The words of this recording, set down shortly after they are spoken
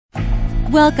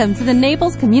Welcome to the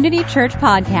Naples Community Church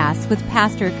Podcast with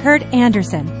Pastor Kurt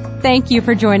Anderson. Thank you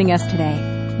for joining us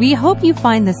today. We hope you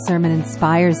find this sermon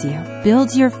inspires you,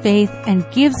 builds your faith, and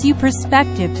gives you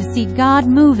perspective to see God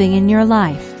moving in your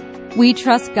life. We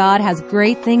trust God has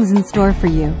great things in store for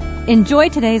you. Enjoy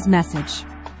today's message.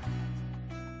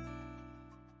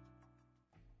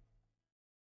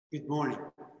 Good morning.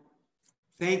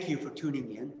 Thank you for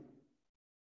tuning in.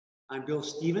 I'm Bill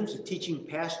Stevens, a teaching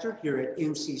pastor here at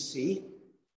NCC.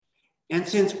 And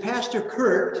since Pastor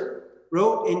Kurt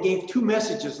wrote and gave 2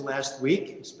 messages last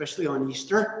week, especially on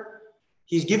Easter,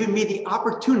 he's given me the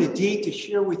opportunity to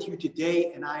share with you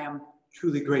today, and I am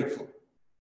truly grateful.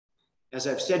 As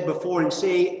I've said before and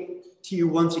say to you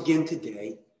once again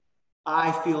today,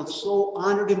 I feel so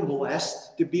honored and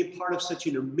blessed to be a part of such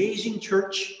an amazing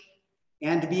church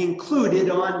and to be included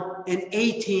on an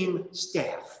A-team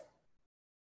staff.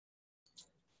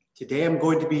 Today I'm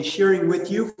going to be sharing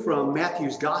with you from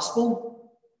Matthew's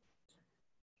Gospel.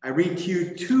 I read to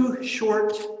you 2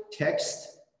 short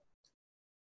texts.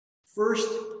 First,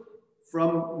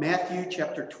 from Matthew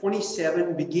chapter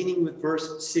 27, beginning with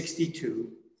verse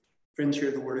 62. Friends,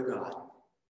 hear the word of God.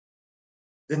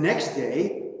 The next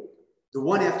day, the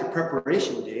one after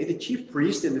preparation day, the chief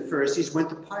priests and the Pharisees went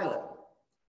to Pilate.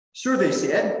 Sir, they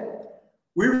said,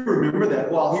 we remember that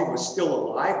while he was still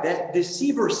alive, that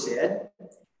deceiver said,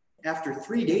 after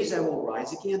 3 days I will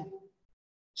rise again.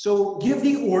 So give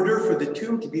the order for the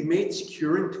tomb to be made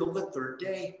secure until the 3rd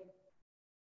day.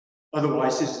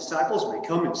 Otherwise his disciples may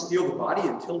come and steal the body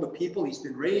and tell the people he's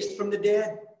been raised from the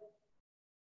dead.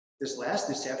 This last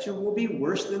deception will be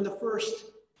worse than the first.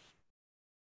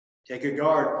 Take a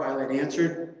guard, Pilate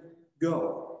answered.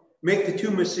 Go, make the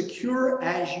tomb as secure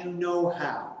as you know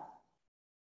how.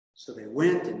 So they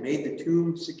went and made the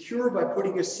tomb secure by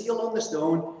putting a seal on the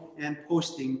stone and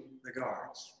posting the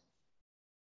guards.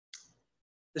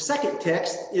 The second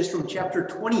text is from chapter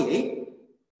 28,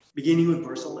 beginning with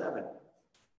verse 11.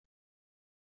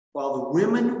 While the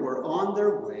women were on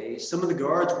their way, some of the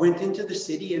guards went into the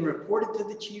city and reported to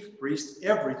the chief priest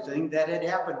everything that had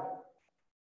happened.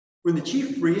 When the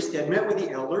chief priest had met with the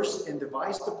elders and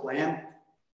devised a plan,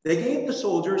 they gave the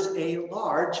soldiers a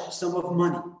large sum of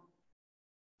money,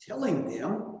 telling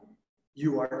them,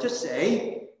 you are to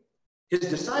say, his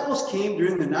disciples came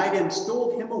during the night and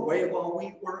stole him away while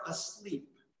we were asleep.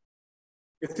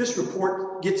 If this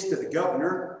report gets to the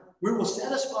governor, we will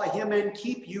satisfy him and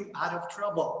keep you out of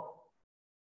trouble.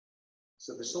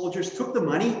 So the soldiers took the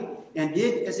money and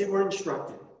did as they were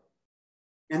instructed.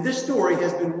 And this story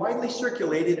has been widely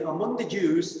circulated among the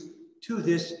Jews to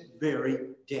this very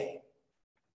day.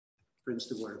 Friends,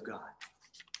 the word of God.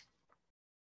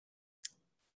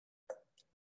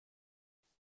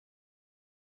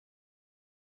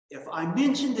 If I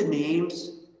mention the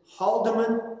names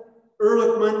Haldeman,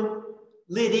 Ehrlichman,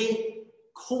 Liddy,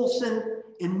 Colson,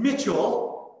 and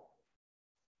Mitchell,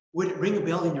 would it ring a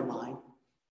bell in your mind?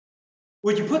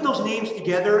 Would you put those names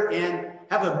together and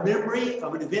have a memory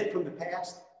of an event from the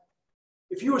past?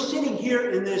 If you were sitting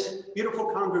here in this beautiful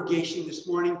congregation this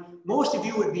morning, most of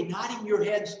you would be nodding your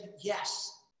heads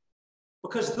yes,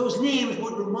 because those names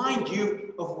would remind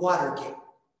you of Watergate.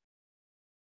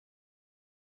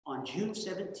 On June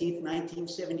 17th,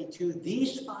 1972,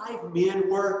 these 5 men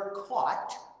were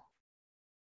caught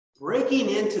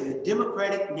breaking into the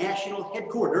Democratic National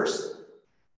Headquarters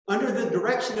under the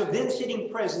direction of then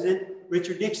sitting President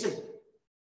Richard Nixon.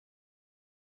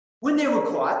 When they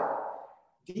were caught,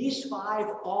 these 5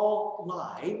 all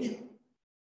lied,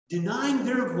 denying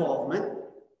their involvement.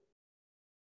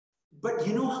 But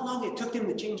you know how long it took them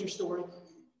to change their story?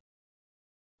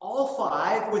 All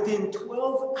 5, within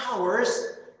 12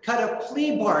 hours, cut a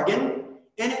plea bargain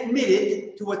and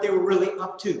admitted to what they were really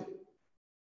up to.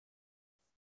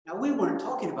 Now, we weren't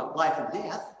talking about life and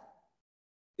death.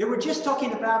 They were just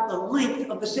talking about the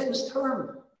length of the sentence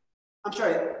term.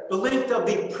 The length of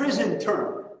the prison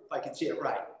term, if I could say it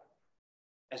right.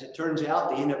 As it turns out,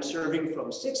 they end up serving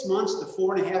from 6 months to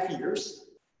 4.5 years.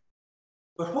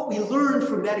 But what we learned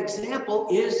from that example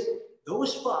is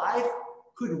those 5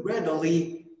 could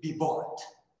readily be bought.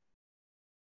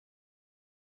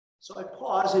 So I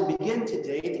pause and begin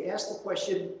today to ask the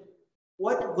question,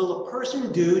 what will a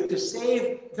person do to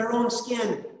save their own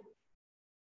skin?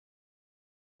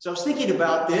 So I was thinking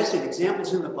about this and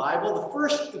examples in the Bible. The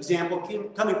first example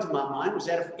coming to my mind was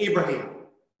that of Abraham.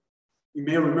 You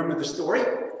may remember the story.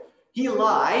 He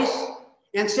lies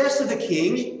and says to the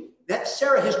king that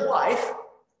Sarah, his wife,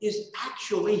 is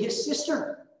actually his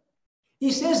sister.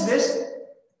 He says this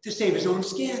to save his own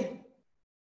skin.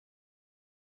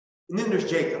 And then there's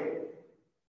Jacob.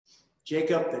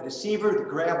 Jacob, the deceiver, the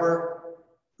grabber,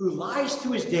 who lies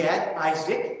to his dad,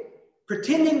 Isaac,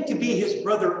 pretending to be his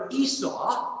brother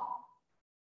Esau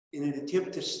in an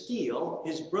attempt to steal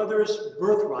his brother's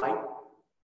birthright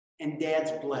and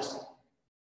dad's blessing.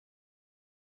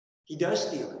 He does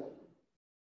steal it.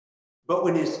 But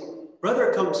when his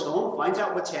brother comes home, finds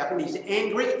out what's happened, he's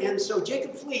angry, and so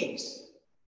Jacob flees.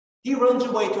 He runs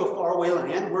away to a faraway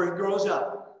land where he grows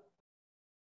up.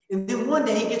 And then one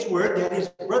day he gets word that his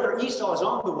brother Esau is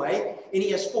on the way, and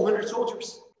he has 400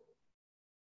 soldiers.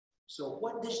 So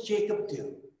what does Jacob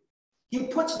do? He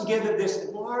puts together this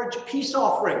large peace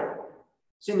offering,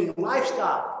 sending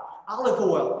livestock, olive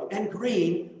oil, and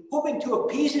grain, hoping to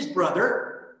appease his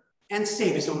brother and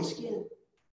save his own skin.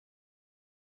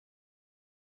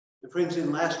 And friends, in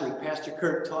last week, Pastor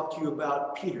Kurt talked to you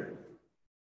about Peter.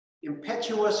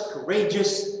 Impetuous,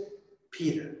 courageous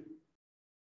Peter,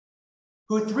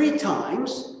 who 3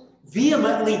 times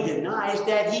vehemently denies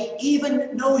that he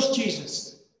even knows Jesus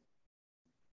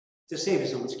to save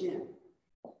his own skin.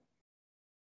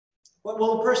 What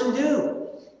will a person do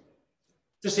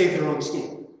to save their own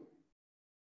skin?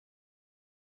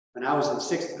 When I was in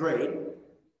 6th grade,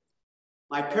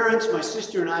 my parents, my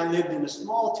sister, and I lived in a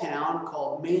small town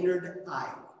called Maynard,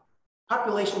 Iowa.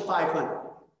 Population 500.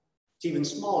 It's even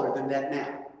smaller than that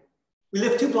now. We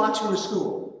lived 2 blocks from the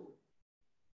school.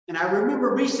 And I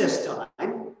remember recess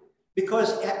time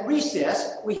because at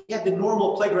recess, we had the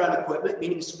normal playground equipment,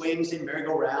 meaning swings and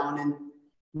merry-go-round and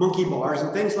monkey bars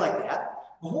and things like that.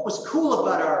 But what was cool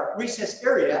about our recess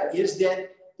area is that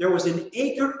there was an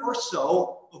acre or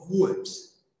so of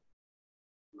woods.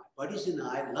 My buddies and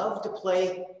I loved to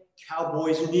play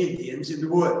cowboys and Indians in the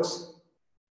woods.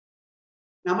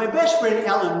 Now, my best friend,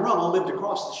 Alan Rummel, lived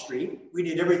across the street. We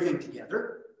did everything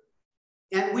together.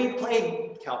 And we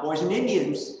played cowboys and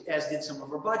Indians, as did some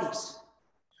of our buddies.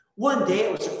 One day,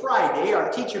 it was a Friday,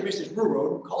 our teacher, Mrs.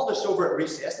 Burrow, called us over at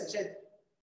recess and said,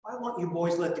 "Why won't you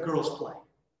boys let the girls play?"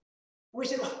 And we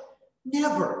said, "Oh,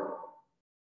 never."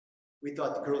 We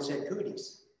thought the girls had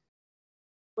cooties.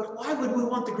 But why would we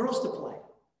want the girls to play?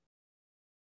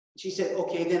 She said,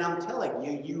 "Okay, then I'm telling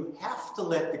you, you have to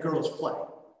let the girls play."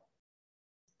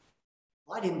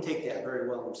 Well, I didn't take that very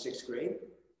well in 6th grade.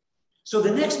 So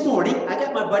the next morning, I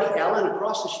got my buddy Alan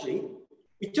across the street.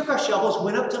 We took our shovels,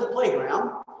 went up to the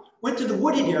playground, went to the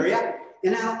wooded area,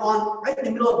 and out on right in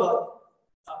the middle of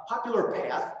a popular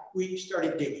path, we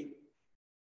started digging.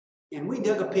 And we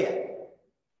dug a pit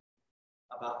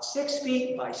about 6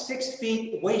 feet by 6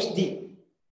 feet, waist deep.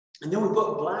 And then we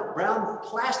put brown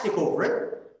plastic over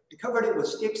it and covered it with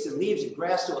sticks and leaves and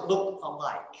grass so it looked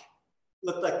alike.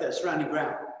 Looked like the surrounding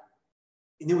ground.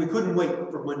 And then we couldn't wait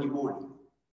for Monday morning.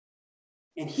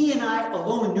 And he and I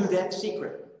alone knew that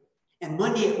secret. And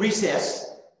Monday at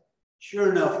recess, sure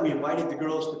enough, we invited the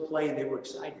girls to play and they were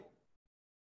excited.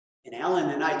 And Alan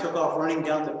and I took off running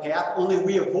down the path, only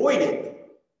we avoided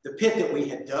the pit that we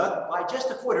had dug by just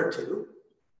a foot or 2.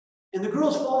 And the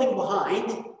girls falling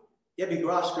behind, Debbie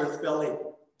Grosskirth fell in.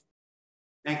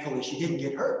 Thankfully, she didn't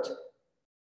get hurt.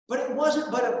 But it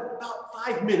wasn't but about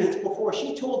 5 minutes before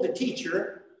she told the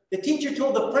teacher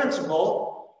told the principal,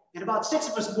 and about 6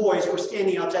 of us boys were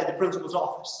standing outside the principal's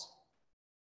office.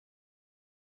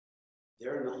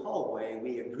 There in the hallway,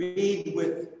 we agreed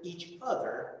with each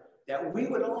other that we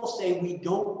would all say we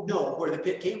don't know where the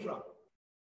pit came from.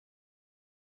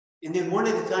 And then one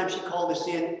at a time, she called us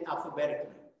in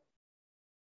alphabetically.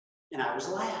 And I was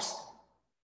last.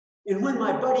 And when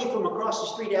my buddy from across the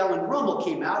street, Alan Rummel,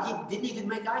 came out, he didn't even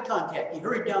make eye contact. He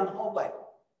hurried down the hallway.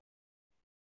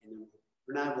 And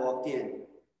when I walked in,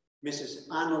 Mrs.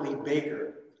 Annalie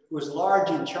Baker, who was large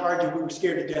in charge and we were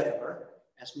scared to death of her,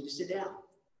 asked me to sit down.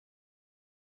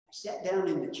 I sat down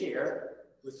in the chair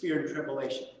with fear and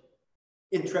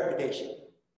trepidation.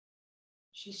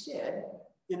 She said,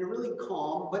 in a really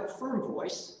calm but firm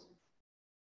voice,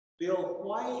 "Bill,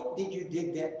 why did you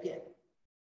dig that pit?"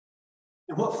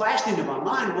 And what flashed into my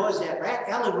mind was that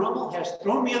Alan Rummel has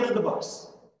thrown me under the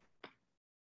bus.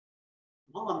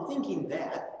 While I'm thinking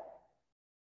that,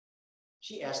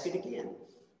 she asked it again.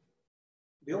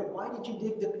 "Bill, why did you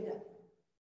dig the pit?"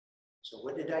 So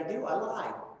what did I do? I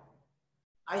lied.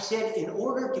 I said, "In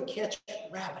order to catch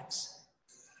rabbits."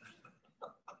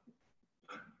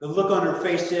 The look on her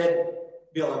face said,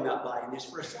 "Bill, I'm not buying this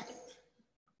for a second."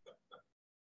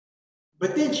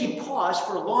 But then she paused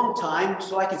for a long time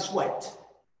so I could sweat.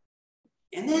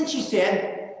 And then she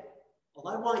said, "Well,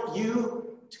 I want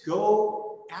you to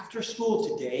go after school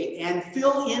today and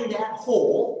fill in that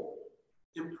hole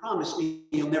and promise me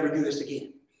you'll never do this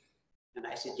again." And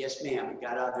I said, "Yes, ma'am," and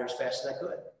got out there as fast as I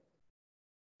could.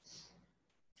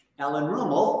 Alan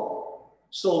Rummel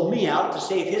sold me out to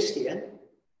save his skin.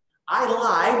 I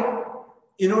lied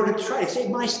in order to try to save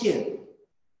my skin.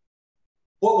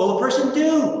 What will a person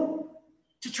do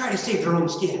to try to save their own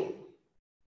skin?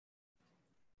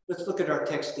 Let's look at our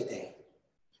text today.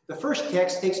 The first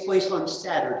text takes place on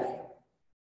Saturday,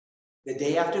 the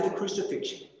day after the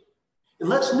crucifixion. And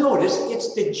let's notice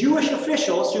it's the Jewish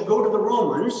officials who go to the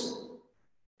Romans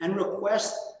and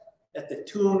request that the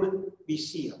tomb be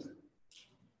sealed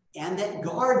and that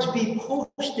guards be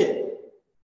posted.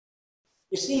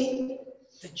 You see,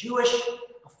 the Jewish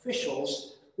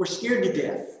officials were scared to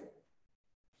death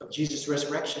of Jesus'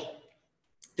 resurrection.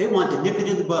 They wanted to nip it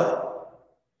in the bud,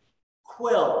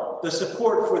 quell the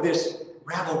support for this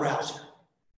rabble-rouser.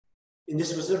 And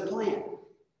this was their plan.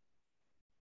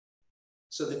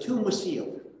 So the tomb was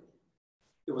sealed.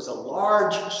 It was a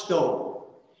large stone.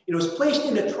 It was placed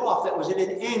in a trough that was at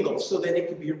an angle so that it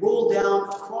could be rolled down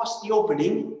across the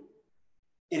opening,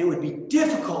 and it would be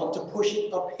difficult to push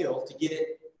it uphill to get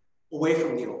it away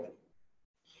from the opening.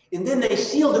 And then they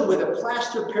sealed it with a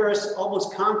plaster Paris,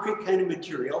 almost concrete kind of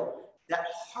material that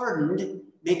hardened,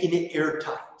 making it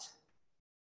airtight.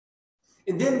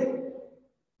 And then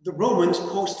the Romans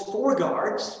posted 4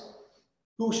 guards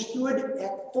who stood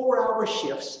at 4-hour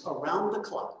shifts around the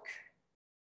clock.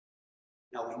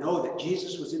 Now we know that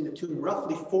Jesus was in the tomb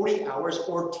roughly 40 hours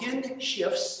or 10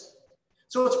 shifts.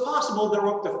 So it's possible there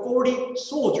were up to 40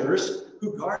 soldiers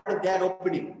who guarded that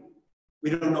opening. We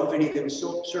don't know if any of them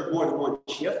served more than 1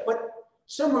 shift, but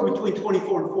somewhere between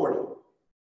 24 and 40.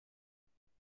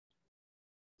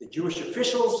 The Jewish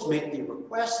officials make the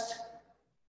request.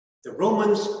 The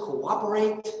Romans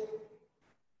cooperate.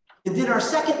 And then our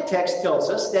second text tells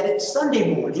us that it's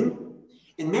Sunday morning,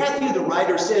 and Matthew, the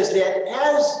writer, says that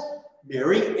as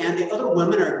Mary and the other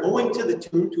women are going to the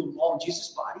tomb to embalm Jesus'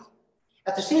 body,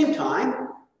 at the same time,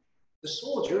 the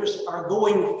soldiers are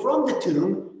going from the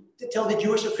tomb to tell the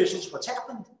Jewish officials what's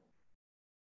happened.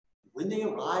 When they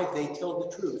arrive, they tell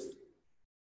the truth.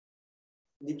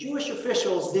 And the Jewish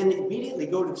officials then immediately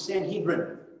go to the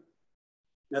Sanhedrin.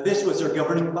 Now, this was their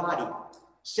governing body.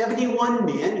 71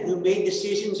 men who made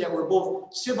decisions that were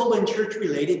both civil and church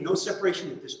related, no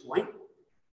separation at this point.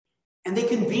 And they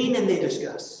convene and they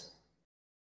discuss.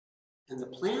 And the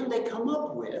plan they come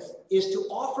up with is to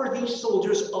offer these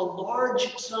soldiers a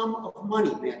large sum of money,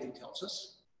 Matthew tells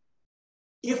us,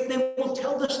 if they will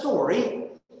tell the story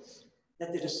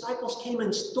that the disciples came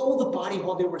and stole the body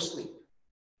while they were asleep.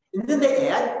 And then they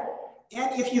add,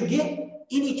 and if you get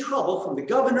any trouble from the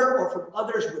governor or from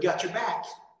others, we got your back.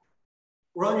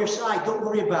 We're on your side. Don't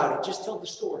worry about it. Just tell the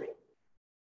story.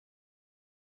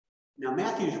 Now,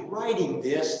 Matthew's writing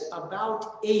this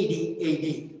about 80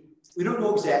 AD. We don't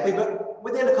know exactly, but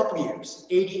within a couple of years,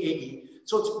 80 AD.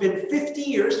 So it's been 50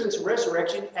 years since the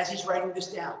resurrection as he's writing this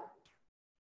down.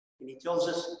 And he tells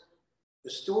us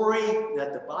the story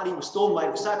that the body was stolen by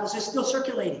the disciples is still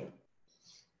circulating.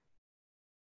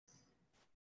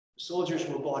 The soldiers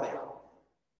were bought out.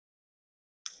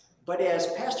 But as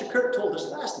Pastor Kurt told us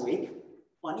last week,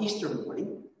 on Easter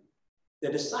morning,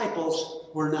 the disciples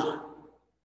were not.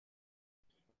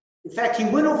 In fact, he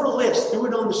went over a list, threw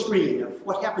it on the screen, of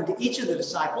what happened to each of the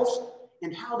disciples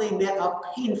and how they met a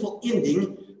painful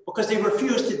ending because they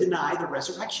refused to deny the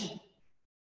resurrection.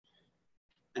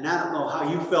 And I don't know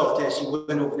how you felt as you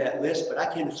went over that list, but I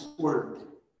kind of squirmed.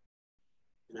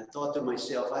 And I thought to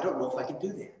myself, I don't know if I could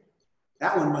do that.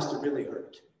 That one must have really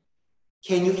hurt.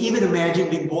 Can you even imagine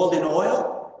being boiled in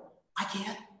oil? I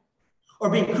can't. Or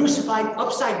being crucified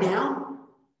upside down?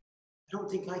 I don't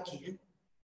think I can.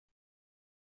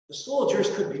 The soldiers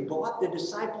could be bought, the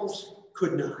disciples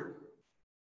could not.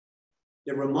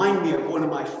 They remind me of one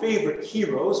of my favorite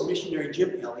heroes, missionary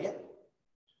Jim Elliot,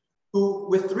 who,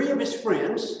 with 3 of his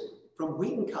friends from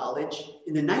Wheaton College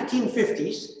in the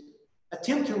 1950s,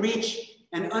 attempt to reach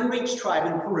an unreached tribe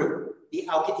in Peru, the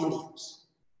Auca Indians.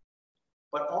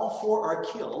 But all 4 are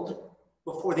killed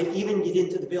before they even get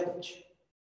into the village.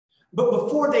 But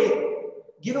before they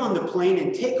get on the plane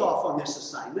and take off on this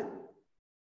assignment,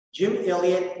 Jim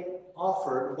Elliot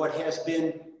offered what has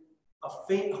become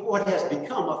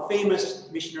a famous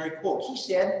missionary quote. He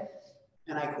said,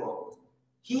 and I quote,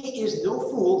 "He is no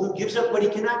fool who gives up what he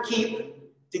cannot keep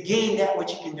to gain that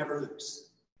which he can never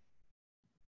lose."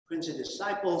 Friends, the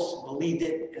disciples believed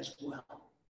it as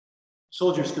well.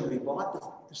 Soldiers could be bought, the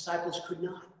disciples could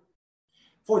not.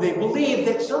 For they believed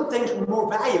that some things were more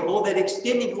valuable than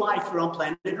extending life here on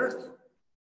planet Earth.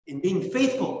 And being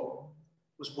faithful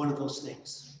was one of those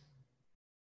things.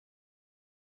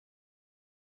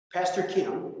 Pastor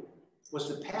Kim was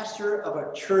the pastor of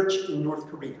a church in North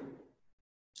Korea.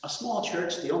 A small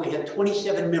church, they only had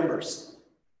 27 members.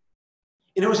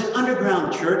 And it was an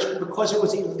underground church because it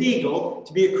was illegal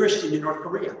to be a Christian in North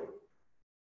Korea.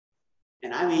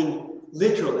 And I mean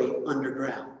literally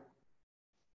underground.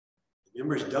 The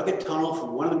members dug a tunnel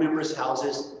from one of the members'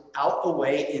 houses out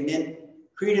away and then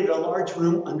created a large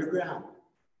room underground.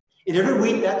 And every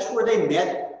week, that's where they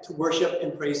met to worship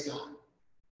and praise God.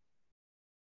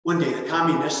 One day, the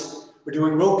communists were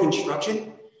doing road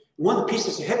construction. One of the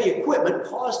pieces of heavy equipment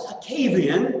caused a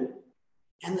cave-in,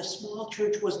 and the small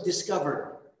church was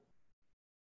discovered.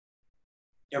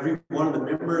 Every one of the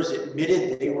members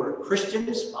admitted they were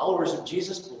Christians, followers of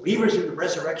Jesus, believers in the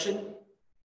resurrection.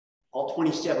 All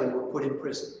 27 were put in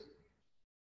prison.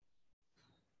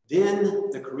 Then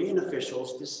the Korean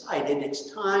officials decided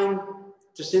it's time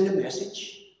to send a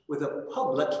message with a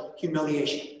public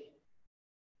humiliation.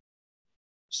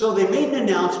 So they made an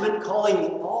announcement calling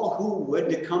all who would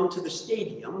to come to the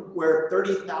stadium where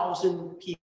 30,000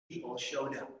 people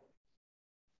showed up.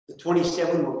 The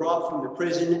 27 were brought from the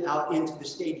prison out into the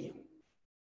stadium.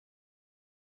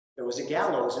 There was a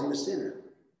gallows in the center.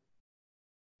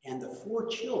 And the 4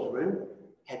 children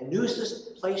had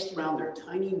nooses placed around their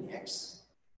tiny necks,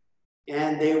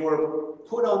 and they were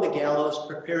put on the gallows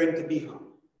preparing to be hung.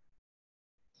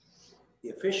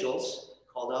 The officials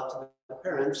called out to the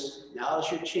parents,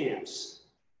 "Now's your chance.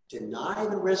 Deny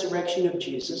the resurrection of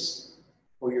Jesus,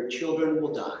 or your children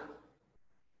will die."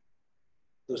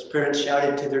 Those parents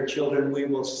shouted to their children, "We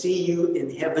will see you in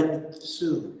heaven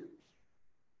soon."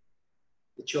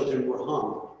 The children were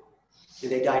hung,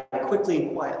 and they died quickly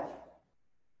and quietly.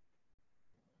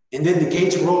 And then the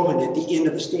gates were opened at the end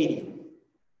of the stadium,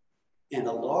 and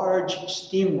a large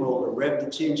steamroller revved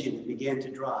its engine and began to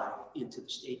drive into the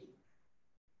stadium.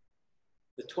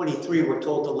 The 23 were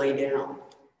told to lay down.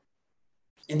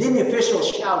 And then the officials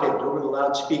shouted over the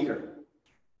loudspeaker,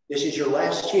 "This is your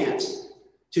last chance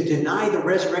to deny the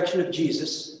resurrection of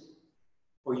Jesus,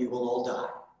 or you will all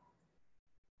die."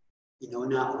 You know,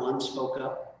 not one spoke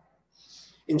up.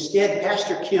 Instead,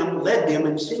 Pastor Kim led them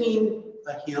in singing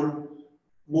a hymn,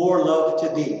 "More love to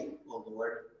thee, O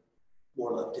Lord,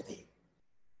 more love to thee."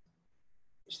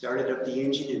 He started up the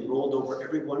engine and rolled over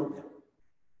every one of them.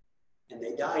 And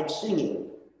they died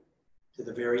singing to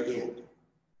the very end.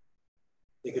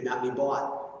 They could not be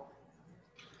bought.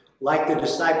 Like the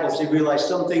disciples, they realized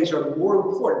some things are more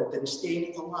important than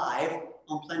staying alive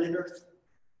on planet Earth.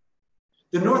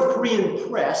 The North Korean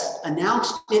press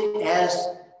announced it as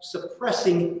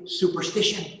suppressing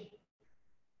superstition.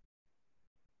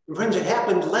 And friends, it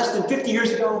happened less than 50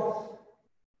 years ago.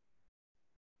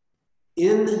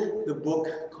 In the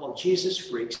book called Jesus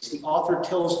Freaks, the author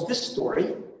tells this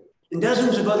story and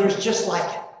dozens of others just like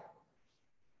it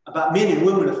about men and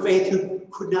women of faith who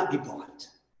could not be bought.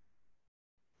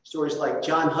 Stories like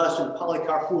John Huss and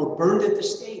Polycarp, who were burned at the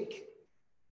stake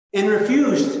and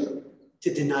refused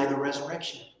to deny the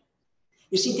resurrection.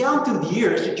 You see, down through the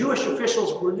years, the Jewish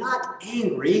officials were not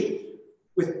angry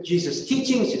with Jesus'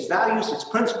 teachings, his values, his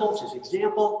principles, his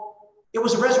example. It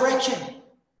was a resurrection.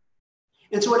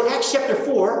 And so in Acts chapter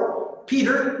 4,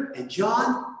 Peter and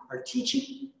John are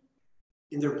teaching,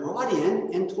 and they're brought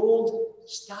in and told,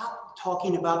 "Stop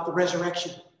talking about the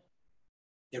resurrection."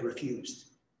 They refused.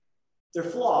 They're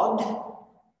flogged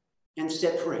and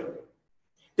set free.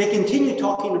 They continue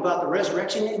talking about the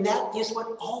resurrection, and that is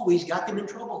what always got them in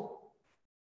trouble.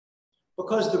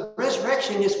 Because the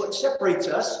resurrection is what separates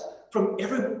us from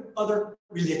every other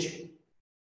religion.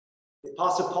 The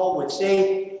Apostle Paul would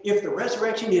say, if the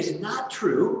resurrection is not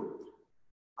true,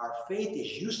 our faith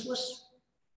is useless,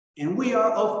 and we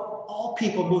are of all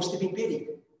people most to be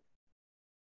pitied.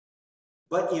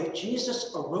 But if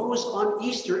Jesus arose on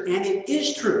Easter, and it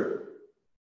is true,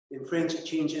 then friends, it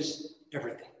changes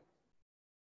everything.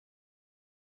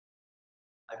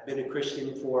 I've been a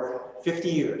Christian for 50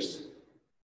 years.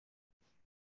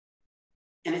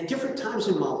 And at different times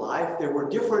in my life, there were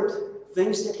different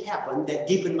things that happened that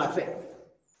deepened my faith.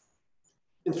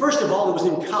 And first of all, it was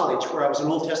in college where I was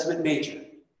an Old Testament major.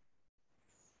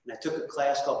 And I took a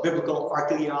class called Biblical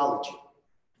Archaeology.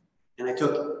 And I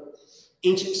took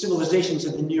Ancient Civilizations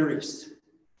of the Near East.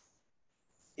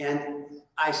 And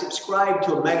I subscribed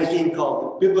to a magazine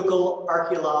called the Biblical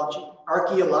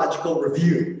Archaeological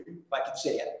Review, if I could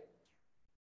say it.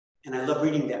 And I love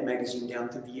reading that magazine down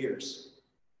through the years.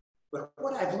 But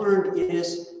what I've learned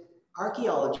is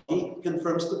archaeology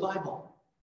confirms the Bible.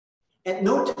 At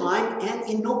no time and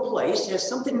in no place has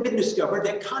something been discovered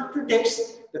that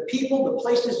contradicts the people, the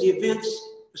places, the events,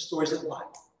 the stories of the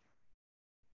Bible.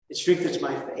 It strengthens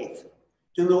my faith.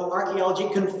 To know archaeology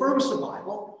confirms the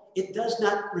Bible, it does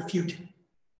not refute it.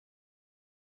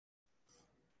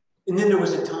 And then there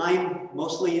was a time,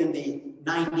 mostly in the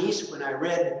 90s when I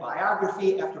read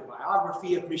biography after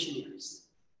biography of missionaries.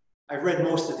 I've read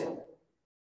most of them.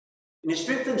 And it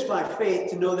strengthens my faith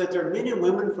to know that there are men and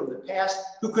women from the past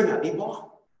who could not be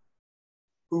bought,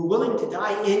 who are willing to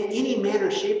die in any manner,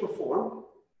 shape, or form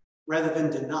rather than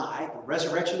deny the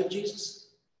resurrection of Jesus.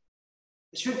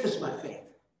 It strengthens my faith.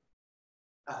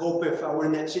 I hope if I were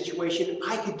in that situation,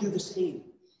 I could do the same,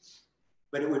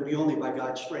 but it would be only by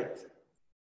God's strength.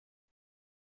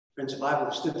 Friends, the Bible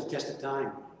has stood the test of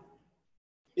time.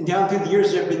 And down through the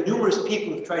years, there have been numerous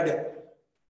people who have tried to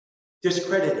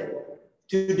discredit it,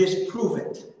 to disprove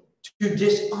it, to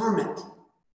disarm it.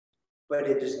 But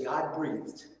it is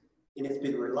God-breathed, and it's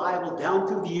been reliable down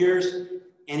through the years,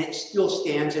 and it still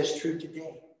stands as true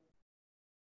today.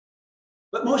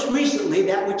 But most recently,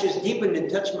 that which has deepened and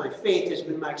touched my faith has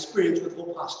been my experience with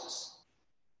Hope Hospice.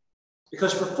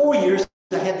 Because for 4 years,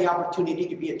 I had the opportunity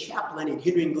to be a chaplain in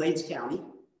Henry and Glades County.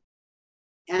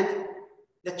 And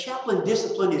the chaplain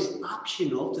discipline is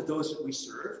optional to those that we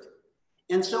served.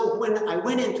 And so when I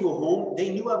went into a home, they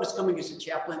knew I was coming as a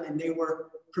chaplain, and they were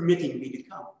permitting me to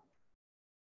come.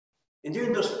 And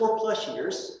during those 4+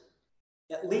 years,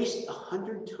 at least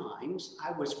 100 times,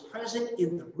 I was present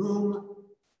in the room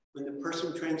when the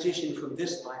person transitioned from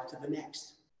this life to the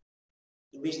next.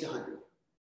 At least 100.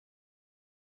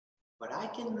 But I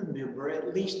can remember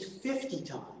at least 50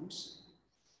 times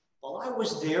while I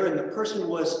was there and the person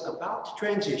was about to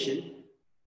transition,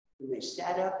 when they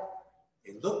sat up,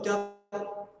 they looked up,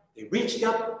 they reached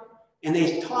up, and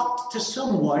they talked to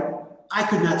someone I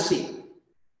could not see.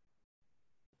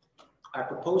 I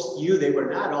propose to you, they were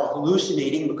not all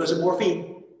hallucinating because of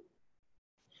morphine.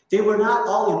 They were not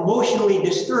all emotionally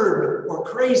disturbed or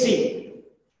crazy.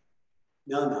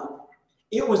 No.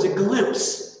 It was a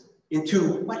glimpse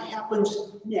into what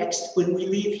happens next when we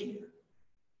leave here.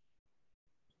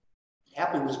 It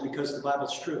happens because the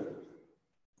Bible's true.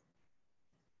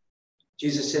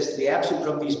 Jesus says to be absent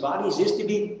from these bodies is to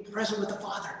be present with the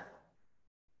Father.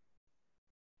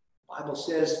 The Bible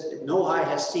says that no eye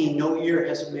has seen, no ear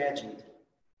has imagined,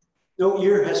 no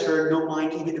ear has heard, no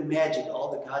mind even imagined all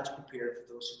that God's prepared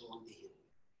for those who belong to Him.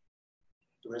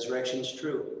 The resurrection is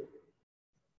true.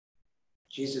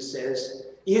 Jesus says,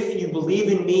 if you believe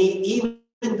in me, even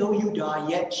though you die,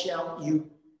 yet shall you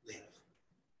live.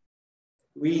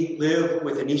 We live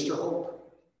with an Easter hope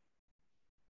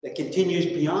that continues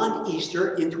beyond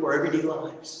Easter into our everyday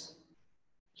lives.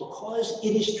 Because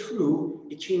it is true,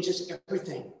 it changes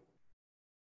everything.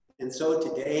 And so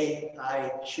today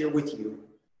I share with you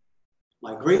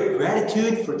my great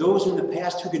gratitude for those in the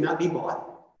past who could not be bought.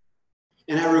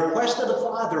 And I request of the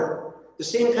Father the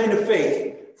same kind of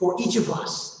faith for each of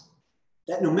us,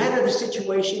 that no matter the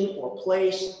situation or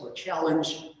place or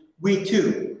challenge, we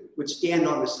too would stand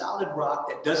on the solid rock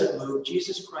that doesn't move,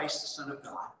 Jesus Christ, the Son of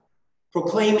God,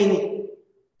 proclaiming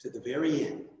to the very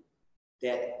end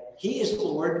that He is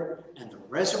Lord and the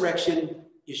resurrection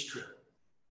is true.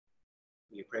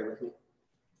 Will you pray with me?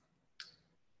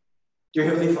 Dear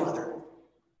Heavenly Father,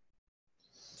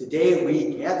 today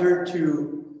we gather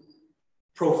to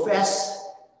profess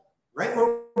right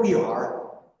where we are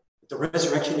that the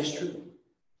resurrection is true.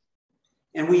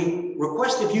 And we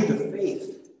request of you the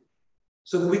faith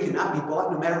so that we cannot be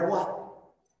bought no matter what.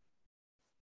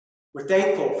 We're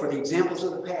thankful for the examples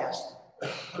of the past.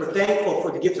 We're thankful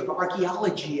for the gift of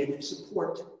archaeology and its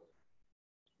support.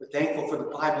 We're thankful for the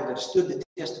Bible that stood the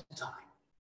test of time.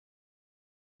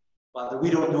 Father, we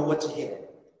don't know what's ahead,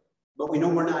 but we know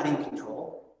we're not in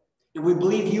control, and we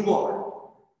believe you are.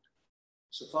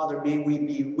 So, Father, may we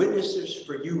be witnesses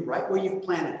for you right where you've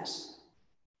planted us.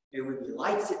 May we be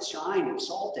lights that shine and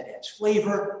salt that adds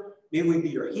flavor. May we be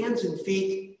your hands and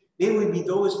feet. May we be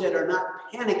those that are not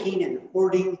panicking and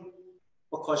hoarding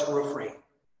because we're afraid.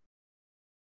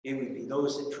 May we be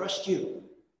those that trust you,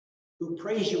 who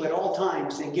praise you at all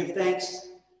times and give thanks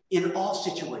in all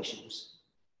situations.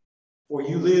 For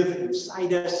you live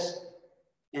inside us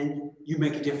and you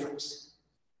make a difference.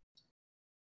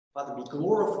 Father, be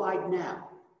glorified now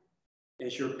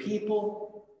as your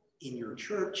people in your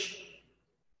church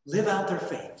live out their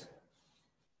faith,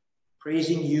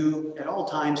 praising you at all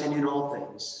times and in all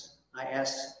things. I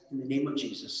ask in the name of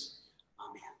Jesus.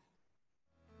 Amen.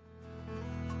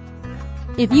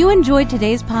 If you enjoyed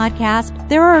today's podcast,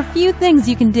 there are a few things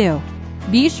you can do.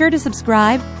 Be sure to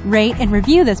subscribe, rate, and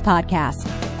review this podcast.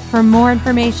 For more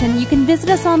information, you can visit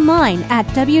us online at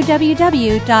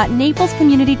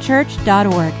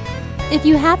www.naplescommunitychurch.org. If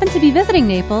you happen to be visiting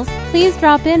Naples, please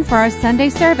drop in for our Sunday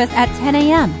service at 10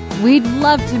 a.m. We'd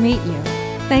love to meet you.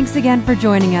 Thanks again for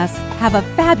joining us. Have a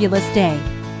fabulous day.